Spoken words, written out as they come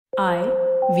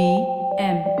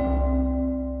IVM.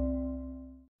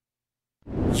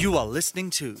 You are listening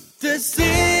to The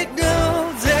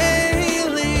Signal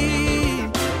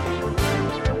Daily.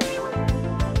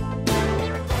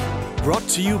 Brought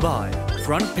to you by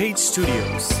Front Page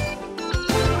Studios.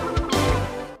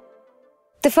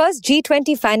 The first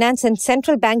G20 Finance and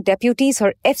Central Bank Deputies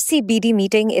or FCBD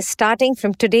meeting is starting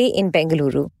from today in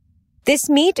Bengaluru.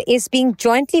 This meet is being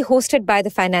jointly hosted by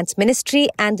the Finance Ministry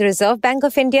and the Reserve Bank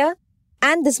of India,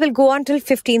 and this will go on till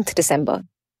 15th December.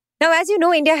 Now, as you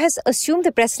know, India has assumed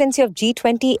the presidency of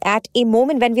G20 at a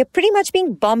moment when we are pretty much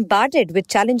being bombarded with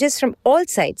challenges from all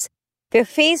sides. We are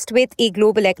faced with a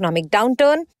global economic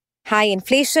downturn, high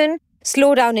inflation,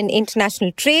 slowdown in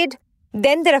international trade.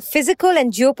 Then there are physical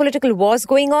and geopolitical wars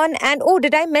going on. And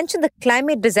did I mention the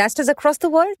climate disasters across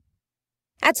the world?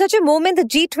 At such a moment, the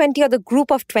G20 or the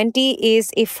Group of 20 is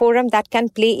a forum that can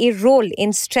play a role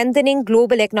in strengthening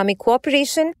global economic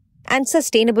cooperation and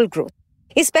sustainable growth,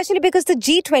 especially because the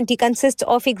G20 consists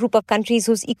of a group of countries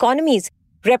whose economies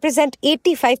represent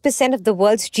 85% of the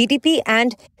world's GDP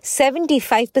and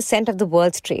 75% of the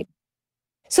world's trade.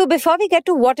 So before we get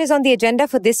to what is on the agenda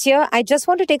for this year, I just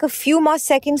want to take a few more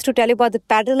seconds to tell you about the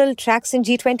parallel tracks in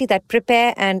G20 that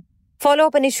prepare and follow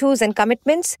up on issues and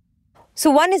commitments. So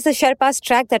one is the Sherpas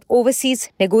track that oversees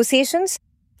negotiations.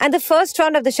 And the first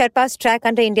round of the Sherpas track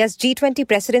under India's G20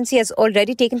 presidency has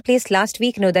already taken place last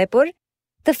week in Udaipur.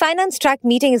 The finance track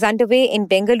meeting is underway in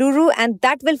Bengaluru, and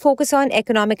that will focus on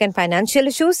economic and financial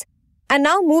issues. And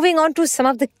now moving on to some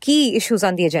of the key issues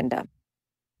on the agenda.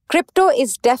 Crypto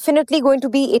is definitely going to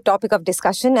be a topic of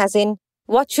discussion, as in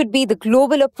what should be the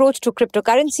global approach to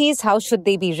cryptocurrencies, how should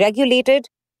they be regulated.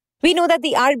 We know that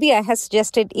the RBI has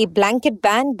suggested a blanket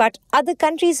ban, but other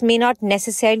countries may not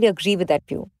necessarily agree with that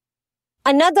view.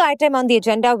 Another item on the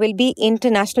agenda will be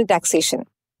international taxation.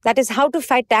 That is how to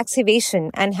fight tax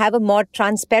evasion and have a more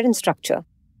transparent structure.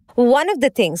 One of the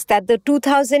things that the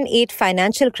 2008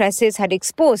 financial crisis had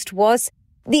exposed was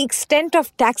the extent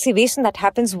of tax evasion that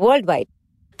happens worldwide.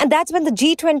 And that's when the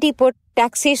G20 put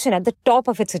taxation at the top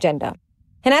of its agenda.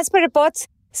 And as per reports,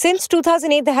 since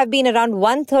 2008, there have been around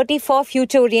 134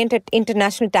 future-oriented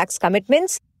international tax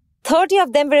commitments. 30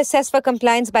 of them were assessed for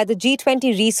compliance by the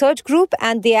G20 research group,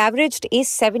 and they averaged a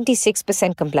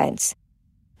 76% compliance.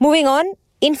 Moving on,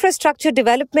 infrastructure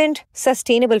development,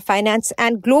 sustainable finance,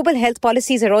 and global health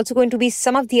policies are also going to be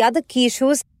some of the other key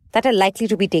issues that are likely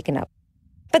to be taken up.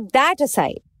 But that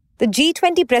aside, the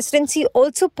G20 presidency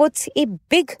also puts a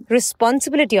big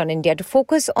responsibility on India to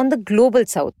focus on the global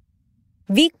south.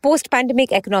 Weak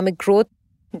post-pandemic economic growth,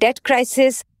 debt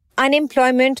crisis,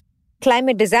 unemployment,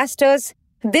 climate disasters.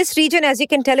 This region, as you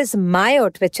can tell, is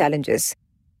mired with challenges.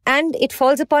 And it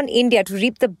falls upon India to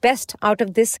reap the best out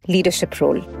of this leadership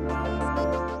role.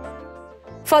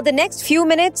 For the next few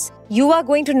minutes, you are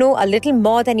going to know a little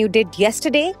more than you did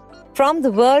yesterday from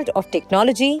the world of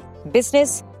technology,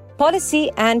 business,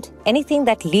 policy, and anything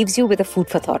that leaves you with a food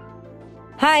for thought.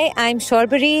 Hi, I'm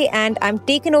Shorbari, and I'm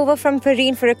taken over from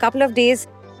Fareen for a couple of days,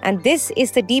 and this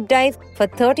is the deep dive for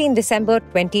 13 December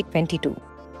 2022.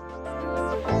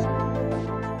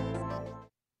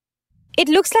 It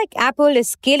looks like Apple is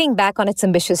scaling back on its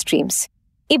ambitious dreams.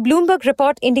 A Bloomberg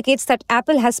report indicates that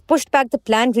Apple has pushed back the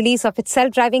planned release of its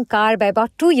self-driving car by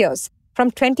about 2 years, from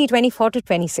 2024 to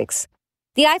 26.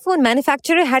 The iPhone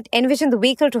manufacturer had envisioned the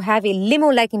vehicle to have a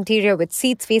limo-like interior with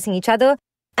seats facing each other,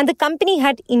 and the company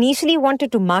had initially wanted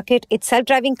to market its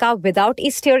self-driving car without a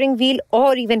steering wheel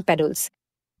or even pedals.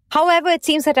 However, it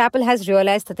seems that Apple has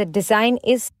realized that the design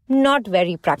is not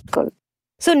very practical.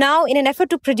 So now, in an effort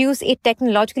to produce a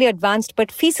technologically advanced but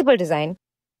feasible design,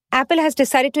 Apple has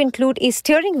decided to include a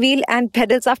steering wheel and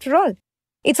pedals after all.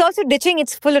 It's also ditching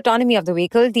its full autonomy of the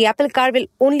vehicle. The Apple car will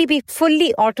only be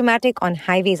fully automatic on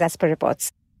highways as per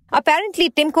reports. Apparently,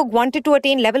 Tim Cook wanted to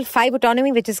attain level 5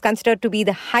 autonomy, which is considered to be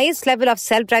the highest level of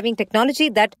self-driving technology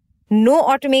that no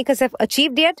automakers have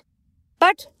achieved yet.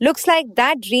 But looks like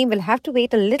that dream will have to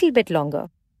wait a little bit longer.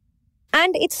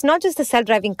 And it's not just the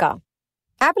self-driving car.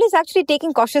 Apple is actually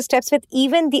taking cautious steps with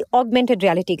even the augmented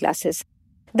reality glasses.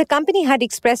 The company had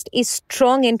expressed a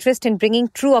strong interest in bringing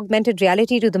true augmented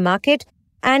reality to the market,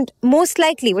 and most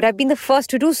likely would have been the first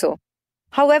to do so.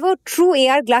 However, true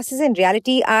AR glasses in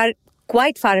reality are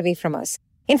quite far away from us.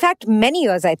 In fact, many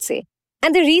years, I'd say.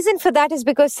 And the reason for that is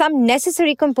because some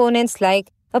necessary components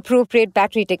like appropriate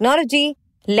battery technology,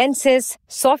 lenses,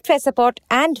 software support,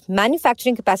 and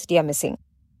manufacturing capacity are missing.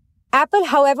 Apple,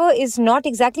 however, is not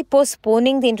exactly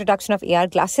postponing the introduction of AR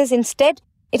glasses. Instead,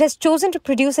 it has chosen to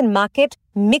produce and market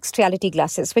mixed reality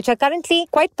glasses, which are currently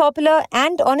quite popular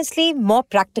and honestly more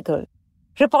practical.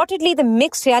 Reportedly, the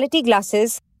mixed reality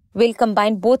glasses will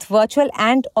combine both virtual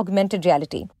and augmented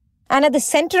reality. And at the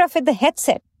center of it, the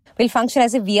headset will function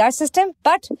as a VR system,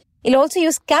 but it'll also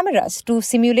use cameras to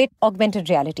simulate augmented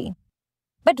reality.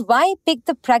 But why pick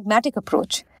the pragmatic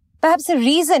approach? Perhaps the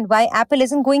reason why Apple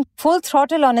isn't going full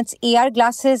throttle on its AR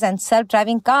glasses and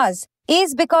self-driving cars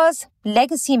is because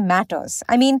legacy matters.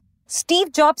 I mean,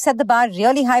 Steve Jobs set the bar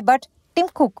really high, but Tim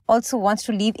Cook also wants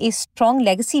to leave a strong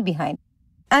legacy behind.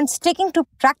 And sticking to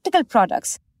practical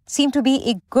products seem to be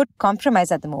a good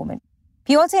compromise at the moment.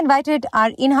 We also invited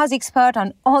our in-house expert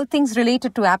on all things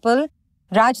related to Apple,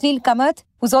 Rajneel Kamath,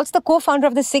 who's also the co-founder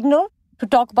of The Signal, to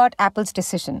talk about Apple's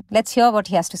decision. Let's hear what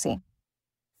he has to say.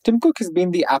 Tim Cook has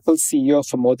been the Apple CEO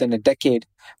for more than a decade,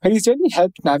 and he's really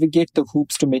helped navigate the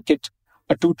hoops to make it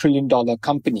a $2 trillion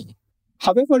company.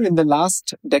 However, in the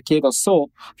last decade or so,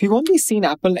 we've only seen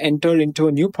Apple enter into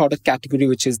a new product category,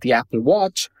 which is the Apple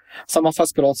Watch. Some of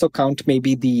us could also count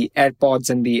maybe the AirPods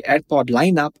and the AirPod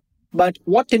lineup. But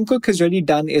what Tim Cook has really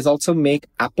done is also make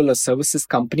Apple a services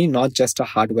company, not just a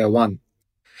hardware one.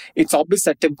 It's obvious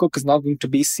that Tim Cook is not going to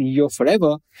be CEO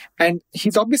forever, and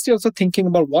he's obviously also thinking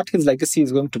about what his legacy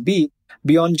is going to be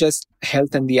beyond just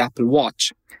health and the Apple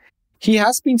Watch. He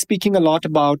has been speaking a lot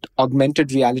about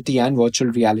augmented reality and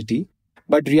virtual reality,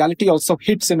 but reality also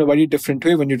hits in a very different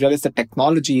way when you realize the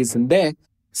technology isn't there.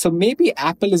 So maybe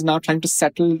Apple is now trying to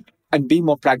settle and be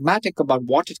more pragmatic about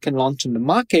what it can launch in the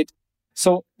market.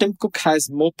 So Tim Cook has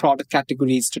more product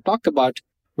categories to talk about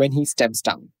when he steps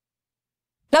down.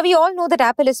 Now, we all know that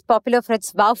Apple is popular for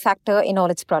its wow factor in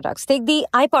all its products. Take the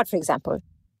iPod, for example.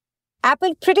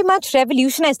 Apple pretty much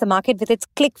revolutionized the market with its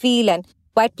click wheel and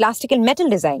white plastic and metal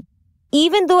design.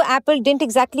 Even though Apple didn't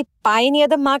exactly pioneer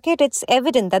the market, it's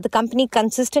evident that the company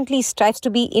consistently strives to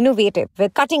be innovative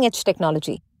with cutting-edge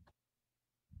technology.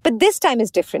 But this time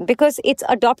is different because it's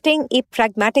adopting a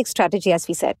pragmatic strategy, as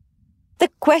we said. The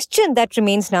question that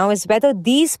remains now is whether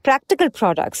these practical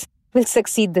products will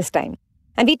succeed this time.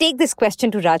 And we take this question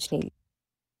to Rajneel.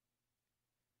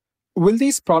 Will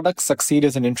these products succeed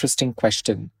is an interesting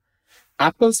question.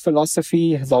 Apple's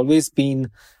philosophy has always been,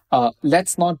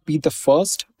 let's not be the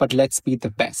first, but let's be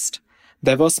the best.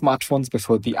 There were smartphones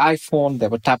before the iPhone, there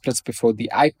were tablets before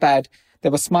the iPad,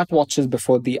 there were smartwatches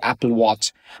before the Apple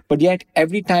Watch. But yet,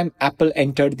 every time Apple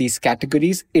entered these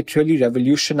categories, it really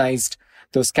revolutionized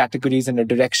those categories in a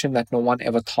direction that no one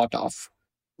ever thought of.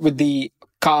 With the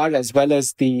car as well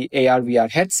as the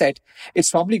AR/VR headset, it's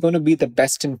probably going to be the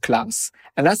best in class.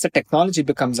 And as the technology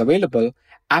becomes available,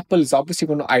 Apple is obviously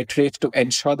going to iterate to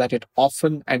ensure that it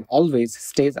often and always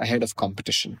stays ahead of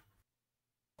competition.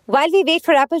 While we wait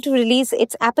for Apple to release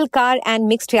its Apple Car and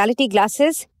mixed reality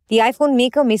glasses, the iPhone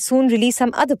maker may soon release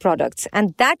some other products,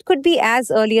 and that could be as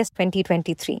early as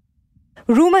 2023.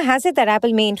 Rumor has it that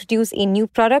Apple may introduce a new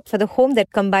product for the home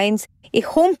that combines a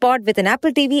HomePod with an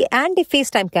Apple TV and a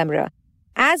FaceTime camera,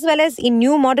 as well as a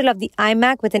new model of the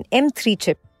iMac with an M3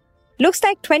 chip. Looks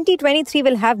like 2023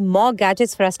 will have more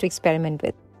gadgets for us to experiment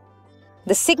with.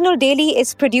 The Signal Daily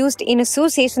is produced in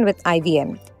association with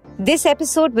IVM. This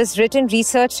episode was written,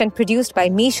 researched and produced by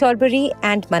me, Shorbari,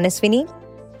 and Manaswini.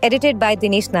 Edited by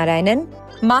Dinesh Narayanan.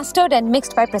 Mastered and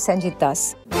mixed by Prasenjit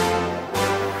Das.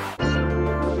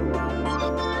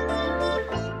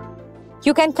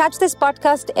 You can catch this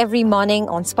podcast every morning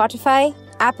on Spotify,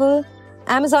 Apple,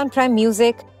 Amazon Prime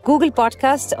Music, Google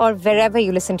Podcasts, or wherever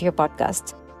you listen to your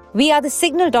podcasts. We are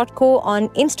thesignal.co on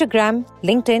Instagram,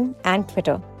 LinkedIn, and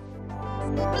Twitter.